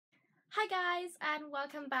Hi guys, and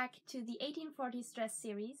welcome back to the 1840s dress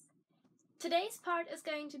series. Today's part is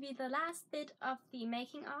going to be the last bit of the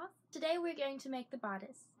making of. Today we're going to make the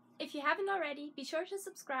bodice. If you haven't already, be sure to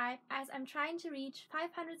subscribe as I'm trying to reach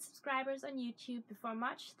 500 subscribers on YouTube before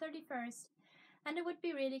March 31st, and I would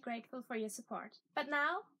be really grateful for your support. But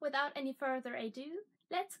now, without any further ado,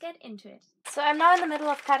 let's get into it. So I'm now in the middle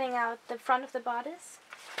of cutting out the front of the bodice.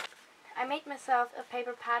 I made myself a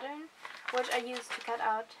paper pattern, which I used to cut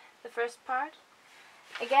out the first part.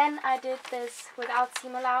 Again, I did this without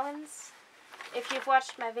seam allowance. If you've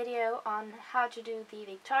watched my video on how to do the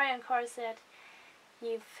Victorian corset,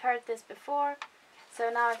 you've heard this before.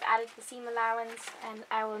 So now I've added the seam allowance, and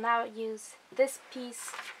I will now use this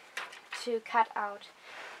piece to cut out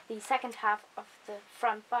the second half of the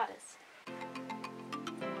front bodice.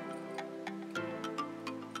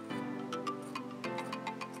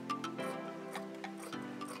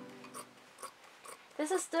 This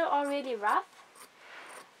is still all really rough,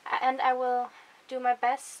 and I will do my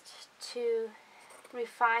best to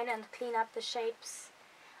refine and clean up the shapes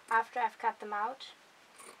after I've cut them out.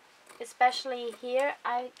 Especially here,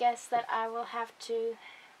 I guess that I will have to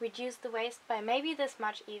reduce the waist by maybe this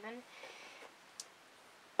much even.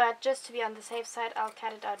 But just to be on the safe side, I'll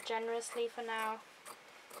cut it out generously for now.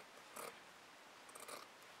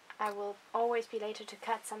 I will always be later to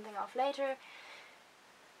cut something off later,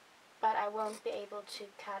 but I won't be able to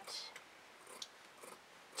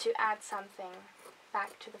add something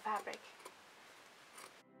back to the fabric.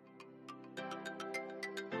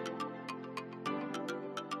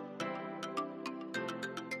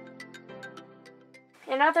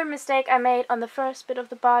 Another mistake I made on the first bit of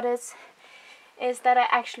the bodice is that I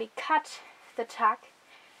actually cut the tuck,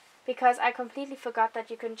 because I completely forgot that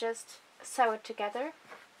you can just sew it together.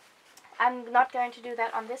 I'm not going to do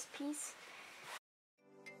that on this piece.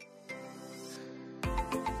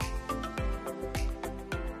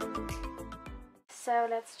 So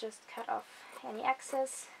let's just cut off any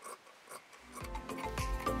excess.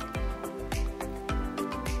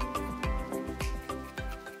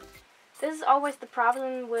 This is always the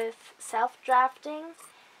problem with self-drafting,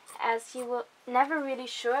 as you will never really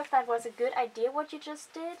sure if that was a good idea what you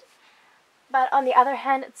just did. But on the other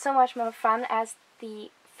hand, it's so much more fun as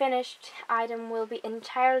the finished item will be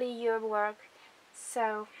entirely your work.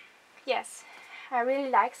 So yes, I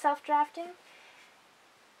really like self-drafting,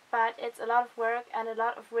 but it's a lot of work and a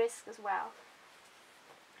lot of risk as well.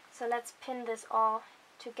 So let's pin this all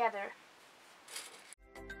together.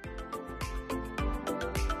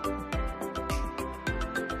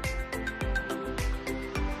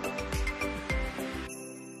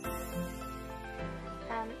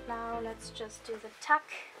 And now let's just do the tuck.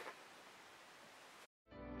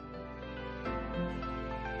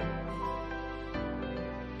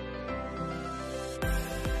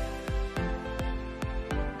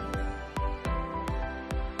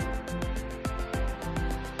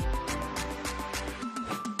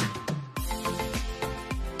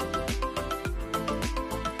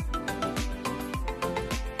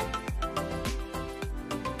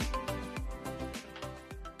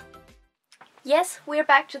 Yes, we're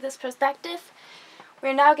back to this perspective.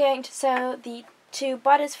 We're now going to sew the two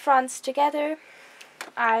bodice fronts together.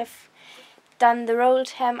 I've done the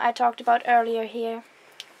rolled hem I talked about earlier here,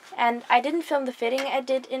 and I didn't film the fitting I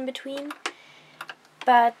did in between,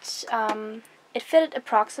 but it fitted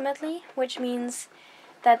approximately, which means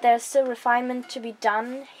that there's still refinement to be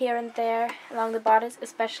done here and there along the bodice,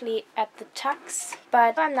 especially at the tucks.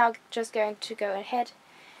 But I'm now just going to go ahead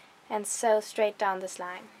and sew straight down this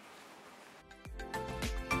line.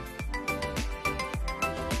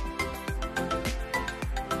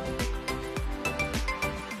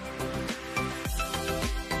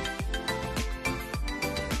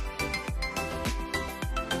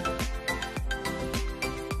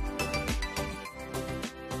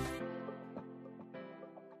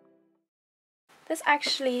 This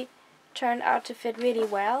actually turned out to fit really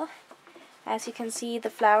well. As you can see, the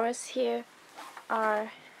flowers here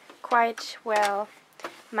are quite well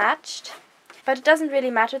matched. But it doesn't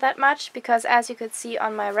really matter that much, because as you could see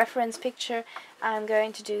on my reference picture, I'm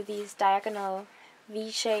going to do these diagonal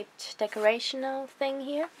V-shaped decorational thing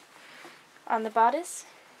here on the bodice.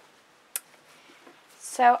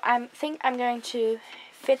 So I think I'm going to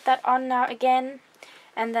fit that on now again,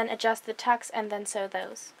 and then adjust the tucks and then sew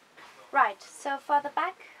those. Right, so for the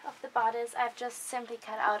back of the bodice, I've just simply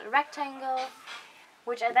cut out a rectangle,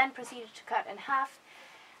 which I then proceeded to cut in half,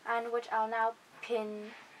 and which I'll now pin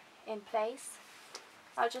in place.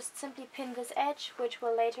 I'll just simply pin this edge, which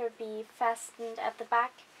will later be fastened at the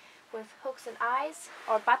back with hooks and eyes,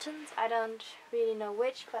 or buttons. I don't really know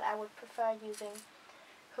which, but I would prefer using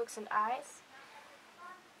hooks and eyes.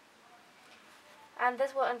 And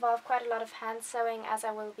this will involve quite a lot of hand sewing, as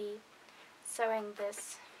I will be sewing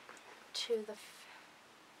this to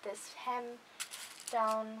this hem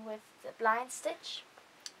down with the blind stitch,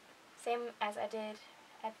 same as I did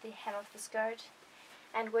at the hem of the skirt,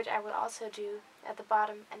 and which I will also do at the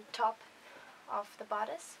bottom and top of the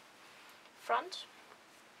bodice front,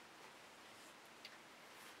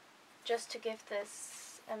 just to give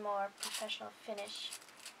this a more professional finish.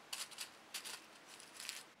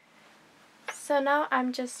 So now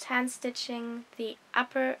I'm just hand stitching the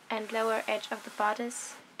upper and lower edge of the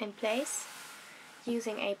bodice in place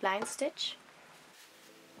using a blind stitch.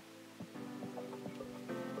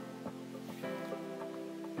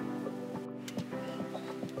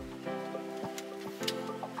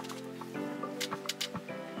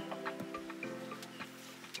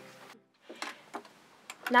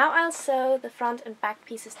 Now I'll sew the front and back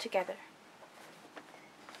pieces together.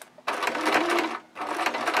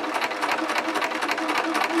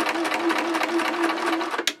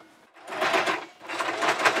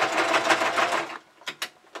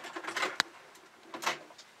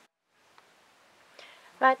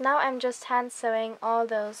 Right now I'm just hand sewing all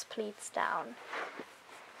those pleats down.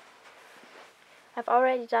 I've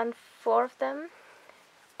already done 4 of them,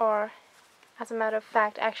 or as a matter of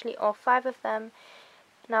fact actually all 5 of them.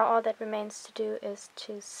 Now all that remains to do is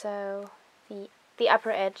to sew the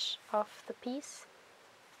upper edge of the piece.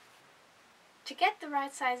 To get the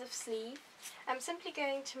right size of sleeve, I'm simply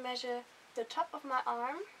going to measure the top of my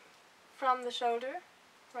arm from the shoulder,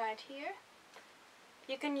 right here.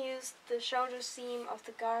 You can use the shoulder seam of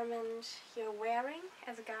the garment you're wearing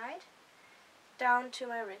as a guide, down to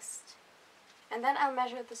my wrist. And then I'll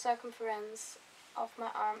measure the circumference of my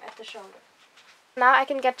arm at the shoulder. Now I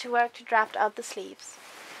can get to work to draft out the sleeves.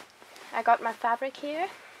 I got my fabric here.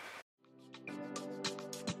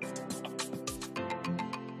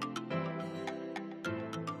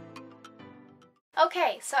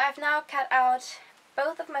 Okay, so I've now cut out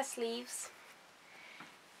both of my sleeves,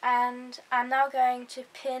 and I'm now going to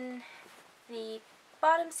pin the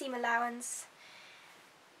bottom seam allowance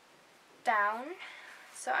down.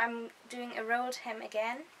 So I'm doing a rolled hem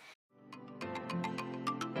again.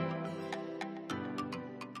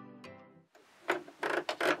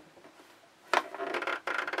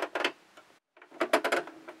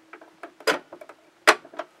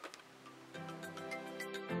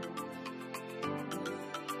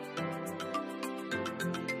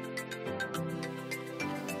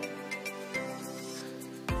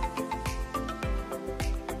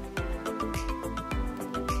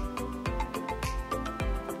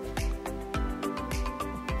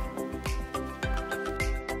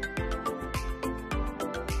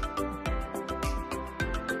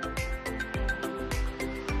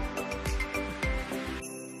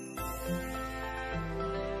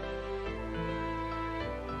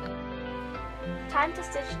 Time to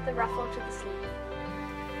stitch the ruffle to the sleeve.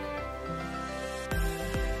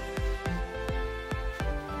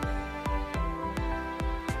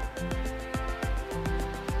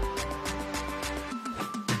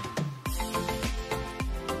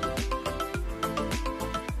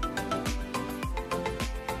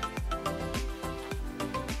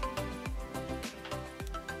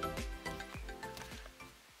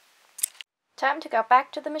 Time to go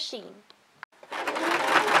back to the machine.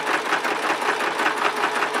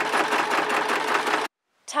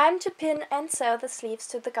 Time to pin and sew the sleeves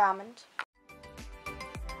to the garment.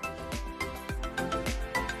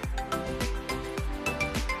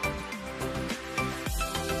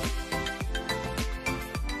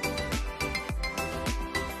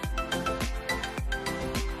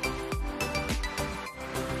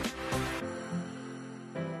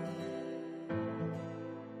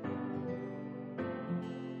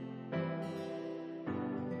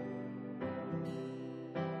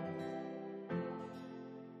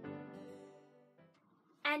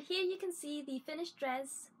 And here you can see the finished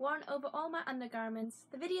dress worn over all my undergarments,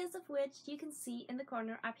 the videos of which you can see in the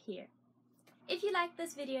corner up here. If you liked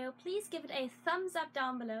this video, please give it a thumbs up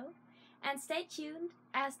down below, and stay tuned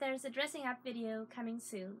as there's a dressing up video coming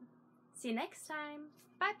soon. See you next time.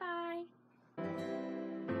 Bye bye!